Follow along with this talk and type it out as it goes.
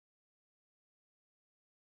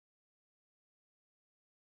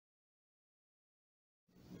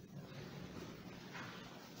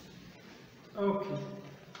Okay.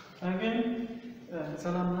 Again,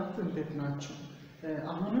 ሰላም ናችሁ እንዴት ናችሁ?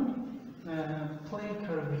 አሁንም plane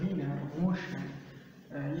curvilinear motion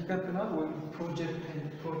ይቀጥላል ወይም projectile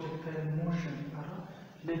motion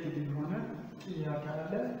related የሆነ ጥያቄ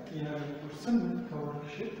አለ የቁርስን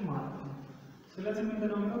ከወርክሺት ማለት ነው። ስለዚህ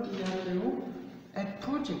ምንድነው የሚለው ጥያቄው a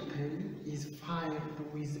projectile is fired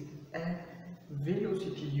with a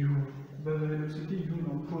velocity u በvelocity u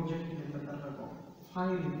ነው ፕሮጀክት የተደረገው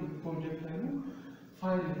projectile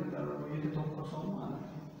fire የተደረገው የተተኮሰው ማለት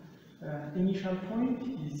ነው። Initial point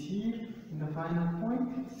is here, and the final point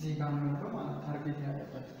is target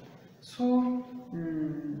area. So,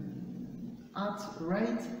 at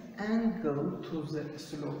right angle to the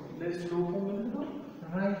slope, the slope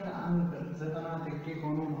right angle,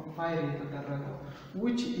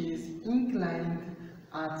 which is inclined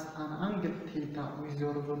at an angle theta with the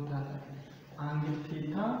horizontal line. Angle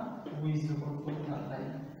theta with the horizontal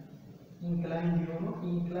line. Inclined,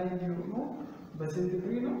 በስንት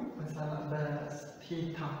ዲግሪ ነው?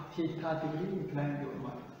 በቴታ ዲግሪ ኢንክላይን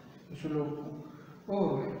ይሆናል ስሎፑ።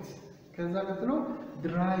 ኦልራይት ከዛ ቀጥሎ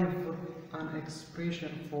ድራይቭ an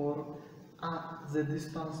expression for the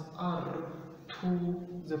distance r to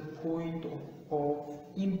the point of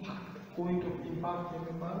impact. Point of impact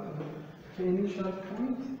የሚባለው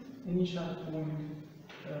initial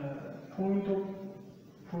point of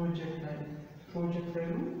projectile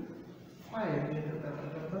fire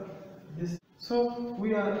የተደረገበት. So we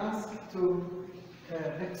are asked to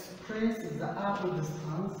express the r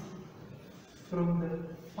distance from the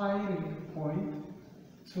firing point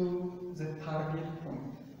to the target point.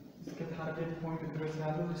 This target point address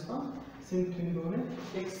the distance since we know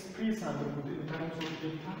express in terms of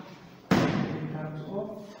data, in terms of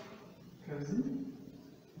distance.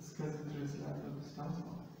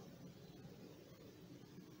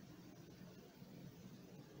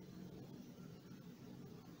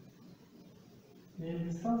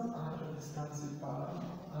 distance r distance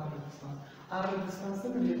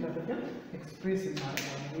express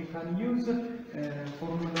we can use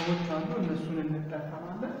formula እነሱን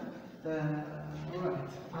እንጠቀማለን.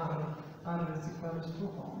 Right, r is equal to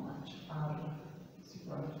how much? R is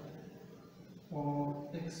equal to or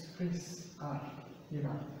express r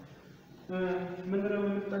ይላል። ምንድነው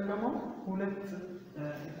የምንጠቀመው? ሁለት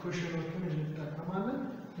ኢኩዌሽኖችን እንጠቀማለን.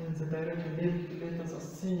 in the direction let us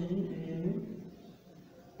see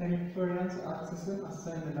reference axis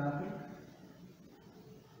assign ladder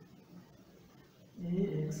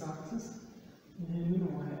x axis ይሄንን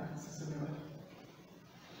y axis ነው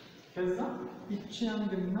ከዛ እቺ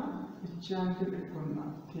አንግልና እቺ አንግል እኮና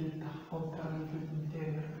ቴታ ኦልተርኔቲቭ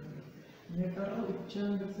ኢንቴሪየር የቀረው እቺ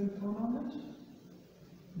አንግል ስንት ሆናለች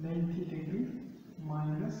 90 ዲግሪ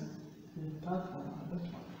ማይነስ ቴታ ሆናለች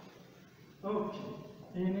ማለት ኦኬ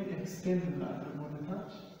ይሄንን ኤክስቴንድ ላድርግ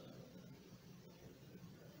ወደታች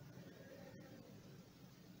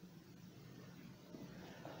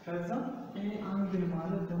ከዛ ይሄ አንግል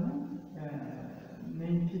ማለት ደግሞ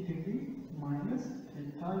 90 ዲግሪ ማይነስ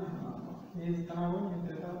ቴታ ይሆናል። ይሄ 90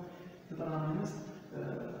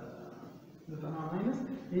 ማይነስ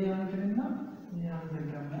ይሄ አንግልና ይሄ አንግል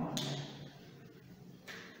ደግሞ አለ።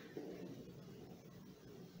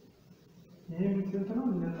 ይሄ ምንድን ነው?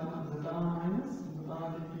 90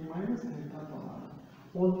 ዲግሪ ማይነስ ቴታ ይሆናል።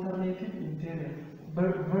 ኦልተርኔቲቭ ኢንቴሪየር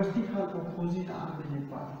vertical opposite angle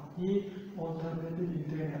ይባላል። ይሄ alternative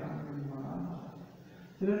interior angle ይሆናል ማለት ነው።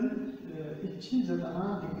 ስለዚህ እቺ 90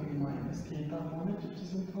 ዲግሪ ማይነስ ቴታ ሆነች እቺ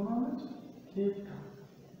ስንት ሆናለች?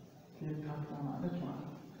 ቴታ ሆናለች ማለት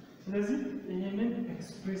ነው። ስለዚህ ይሄንን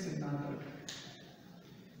ኤክስፕሬስ እናደርግ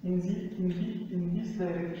in this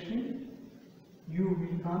direction u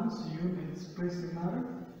becomes u express እናደርግ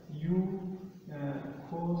u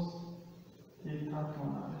cos ቴታ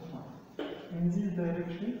ሆናለች ማለት ነው። in this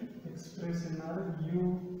direction express another u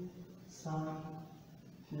sin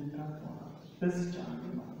theta this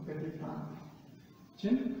channel beta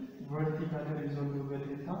chin vertical result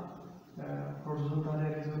beta horizontal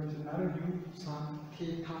result another u sin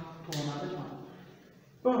theta tonality.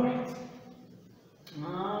 Alright,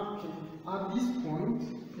 okay, at this point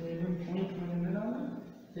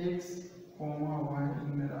x comma y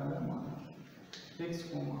x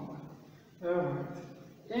comma y. Alright,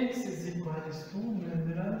 x is equal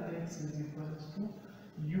to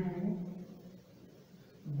u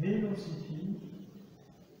velocity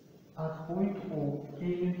at point O,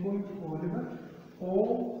 point O level,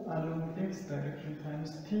 O along x direction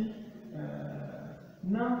times t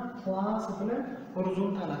now plus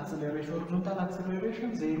horizontal acceleration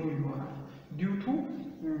 0 ይሆናል due to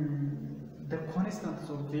the constants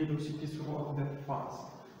of velocity throughout the path.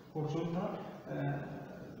 Horizontal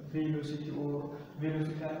velocity or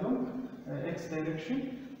velocity along x direction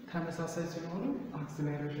ተመሳሳይ ሲሆኑ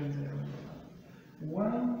acceleration 0 ይሆናል። y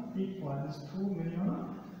equals to ምን ይሆናል?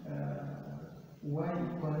 y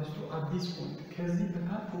equals to at this point ከዚህ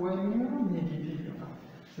በታች y የሚሆነው ኔጌቲቭ ይሆናል።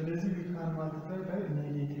 ስለዚህ we can multiply by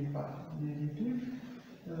negative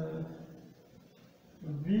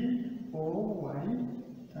v o y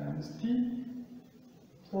times t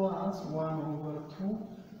plus 1 over 2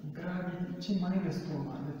 gravity minus 2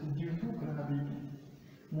 ማለት due to gravity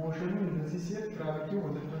motion እንደዚህ ሲሄድ gravity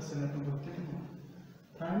ወደ ታች ስለተጎተተ ነው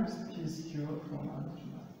times t squared ማለት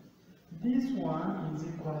ነው። this one is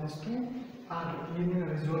equals to r ይሄንን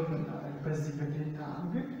ሪዞልቭ እናደርግ በዚህ በዴታ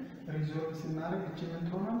አንግል ሪዞልቭ ስናደርግ እቺ ምን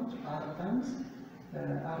ትሆናለች?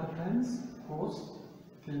 r times cos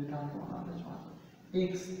theta ትሆናለች ማለት ነው።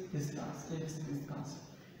 x distance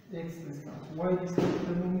y distance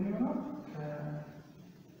ደግሞ ምን ይሆናል?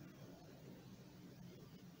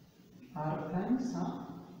 r times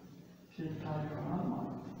theta ይሆናል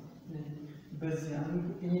ማለት ነው። በዚህ አንግል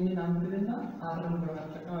ይሄንን አንግልና rን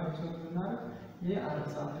በመጠቀም ሪዞልቭ እናደርግ r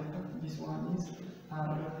ጻፈ this one is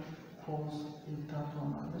r cos theta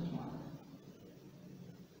ትሆናለች ማለት ነው።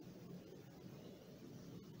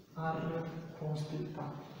 r cos theta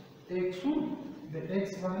x the x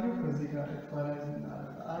value ከዚህ ጋር ኢኳላይዝ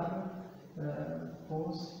እናደርግ r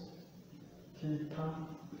cos theta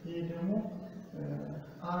ይሄ ደግሞ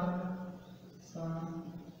r sin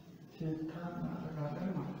theta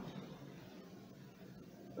እናደርጋለን ማለት ነው።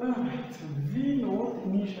 Alright, v naught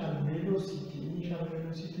initial velocity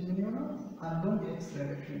ምን ይሆናል? along x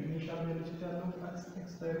direction initial velocity along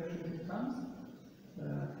x direction becomes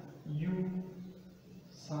u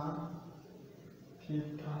sin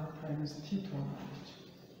theta times t ትሆናለች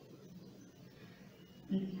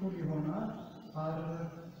equal ይሆናል r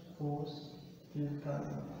cos theta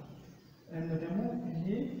ይሆናል እና ደግሞ ይሄ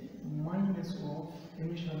minus of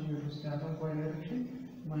initial velocity along y direction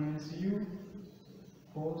minus u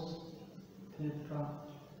cos theta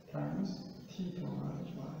times t ትሆናለች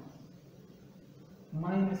ማለት ነው።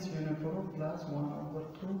 minus የነበረው plus 1 over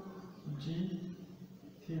 2 g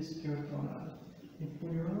t squared ትሆናለች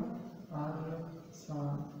equal ይሆናል r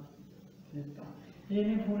sin theta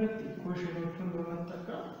ይሄን ሁለት ኢኩዌሽኖችን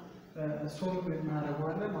በመጠቀም ሶልቭ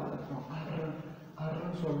እናደርጋለን ማለት ነው። r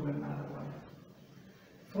ሶልቭ እናደርጋለን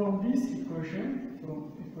from this equation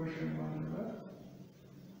 1 ጋር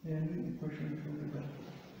and equation 2 ጋር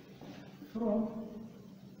from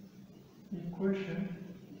equation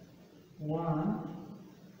 1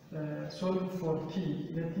 solve for t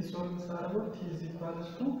let t solve for t is equals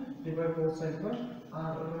to divide both sides by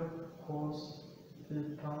r cos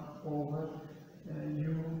theta over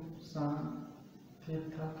u sin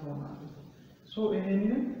theta ትሆናለች። ሶ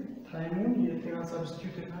ይሄንን ታይሙን የቴራ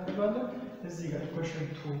ሰብስቲዩት እናደርጋለን እዚህ ጋር ኢኩዌሽን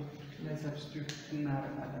 2 ላይ ሰብስቲዩት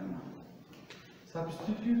እናደርጋለን ማለት ነው።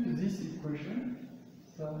 substitute this equation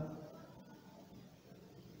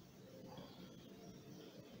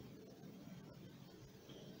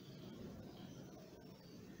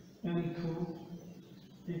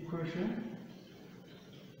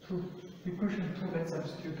into equation 2 ላይ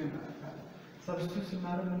substitute እናደርጋለን። substitute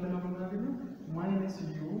ስናደርግ ምንድነው የምናገኘው? minus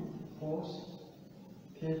u cos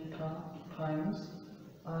theta times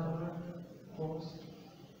r cos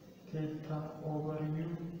theta over u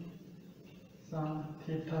sin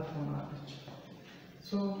theta ትሆናለች።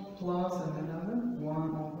 so plus እንላለን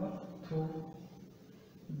 1 over 2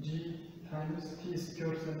 g times t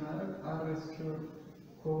square ስናደርግ r square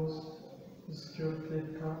cos square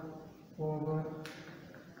theta over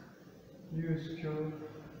u square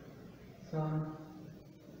sin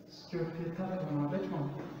square theta ትሆናለች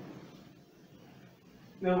ማለት ነው።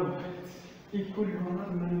 now equal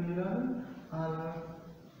ይሆናል ምን እንላለን? r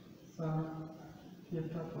sin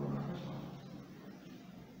theta ትሆናለች ማለት ነው።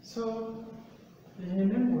 so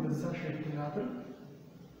ይሄንን ወደዛ ሼፕ እናድርግ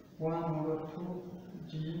 1 over 2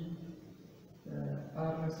 g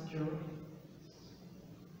r square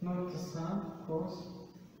not sin cos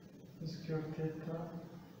square theta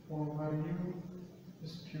over u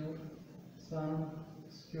square sin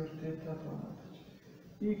square theta ትሆናለች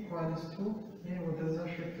equals to ይሄ ወደዛ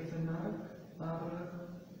ሼፕ ስናደርግ r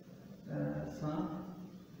sin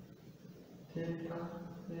theta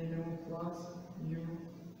ይሄ ደግሞ plus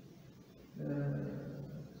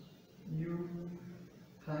u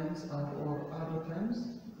times r or r times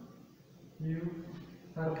u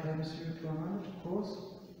ትሆናለች cos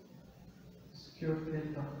square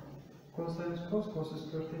theta cos times cos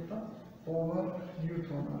square theta over u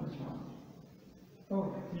ትሆናለች ማለት ነው።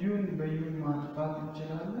 ዩን በዩ ማጥፋት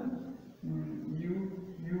እንችላለን።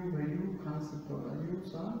 ዩ በዩ ካንስል ትሆናለች። ዩ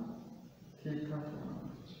sin theta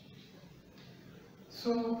ትሆናለች።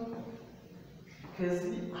 So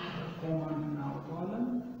ከዚህ r ኮማን እናወጣዋለን።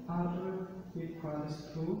 r equals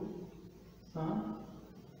to sin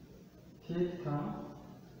theta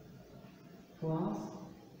plus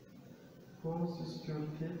cos square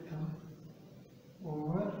theta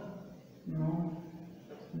over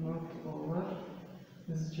not over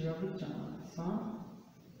እዚች ጋር ብቻ ነው sin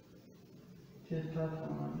theta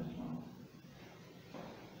ትሆናለች ማለት ነው።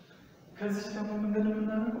 ከዚህ ደግሞ ምንድን ነው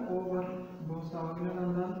የምናደርገው? ኦቨር በውስጥ አግለን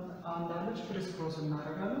አንዳለች ክሪስ ክሮስ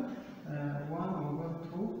እናደርጋለን። 1 over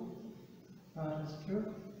 2 r square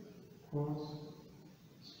cos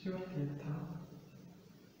square theta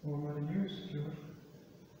over u square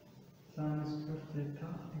sin square theta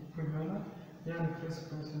equal ይሆናል። ያን ክሪስ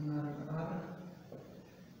ክሮስ እናደርጋለን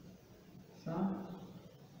sin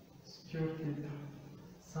square theta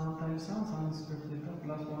sometimes sin square theta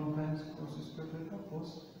plus 1 times cos square theta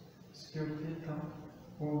cos square theta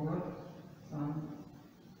over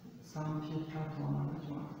sin theta ትሆናለች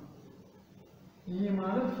ማለት ነው። ይህ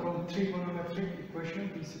ማለት from trigonometric equation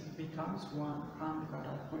this becomes one and ጋር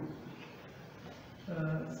point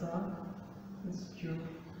sin square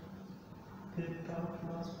theta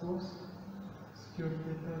plus cos square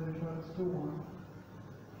theta equals to 1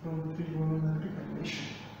 from trigonometric equation.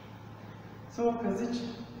 So ከዚች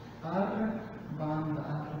r በአንድ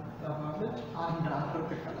r ትጠፋለች፣ አንድ r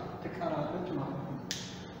ትቀራለች ማለት ነው።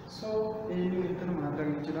 ሶ ይህንን እንትን ማድረግ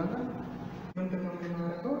እንችላለን። ምንድነው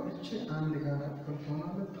የምናደርገው? እቺ አንድ ጋር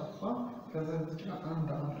ትሆናለች፣ ጠፋ። ከዛ እዚች ጋር አንድ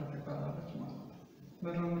r ትቀራለች ማለት ነው።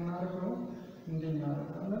 ምንድነው የምናደርገው? እንዲህ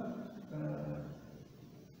እናደርጋለን።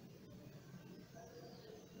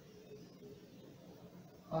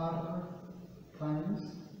 r times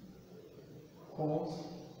cos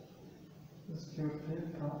square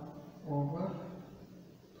theta over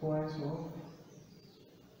twice of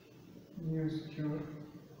u square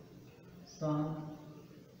sin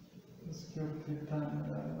square theta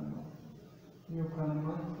እንዳለን ነው። u can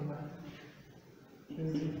multiply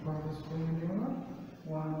is equals to ይሆናል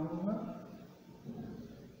 1 over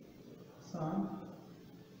sin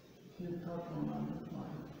theta ትሆናለች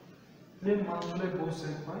ማለት ነው። then multiply both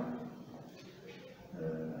sides by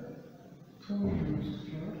 2u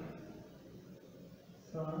square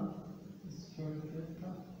sin square theta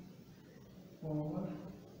over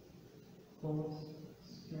cos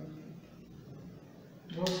square theta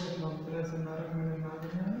both sides multiply ስናደርግ ምን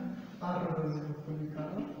እናገኛለን? r በዚህ በኩል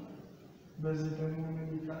ይቀራል፣ በዚህ ደግሞ ምን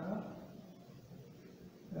ይቀራል?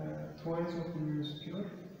 twice of u square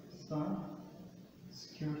sin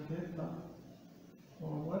square theta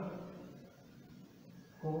over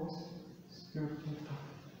cos square theta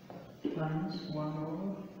times 1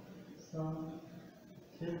 over sin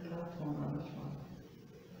theta ትሆናለች ማለት ነው።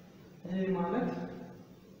 ይህ ማለት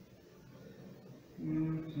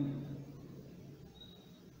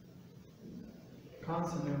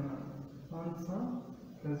ካንስል ይሆናል። አንሳ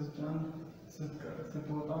ከዚች አንድ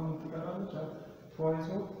ስትወጣ ምን ትቀራለች? twice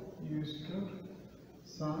of u square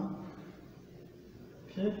sin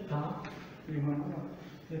theta ይሆናል።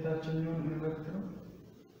 ቴታችንን ኢንቨርት ነው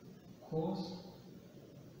cos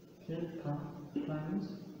theta times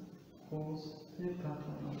cos theta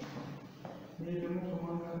ትሆናለች ማለት ነው። ይህ ደግሞ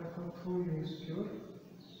ከማን ጋር ነው? 2u square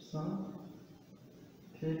sin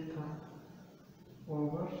theta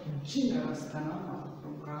over g ረስተናል ማለት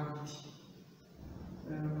ነው። ግራቪቲ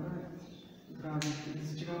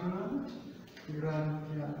እዚህ ጋር ምን አለች? ግራቪቲ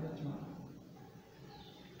አለች ማለት ነው።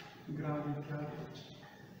 ግራቪቲ አለች።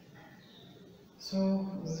 ሶ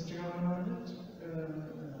እዚህ ጋር ምን አለች?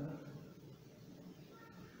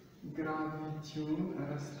 ግራቪቲውን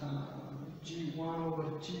ረስተናል። g 1 over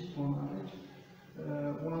g ትሆናለች።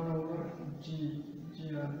 1 over g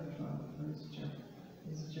አለች ማለት ነው።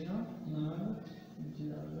 እዚህ ጋር ምን አለች? g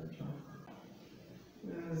አለች ማለት ነው።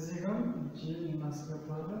 እዚህ ጋር g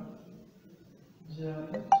እናስገባለን። g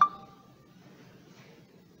አለች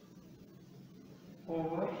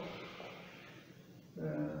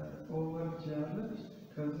over g አለች።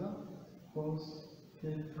 ከዛ cos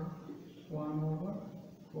theta 1 over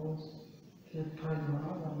cos theta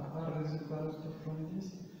ይሆናል ማለት ነው። r is equals to from this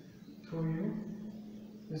 2u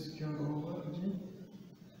square over g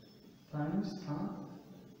times tan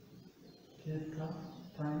theta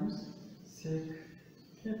times sec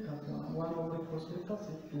theta 1 over cos theta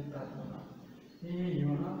sec theta ይሆናል። ይሄ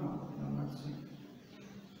ይሆናል ማለት ነው።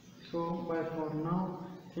 So bye for now.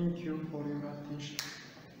 Thank you for your attention.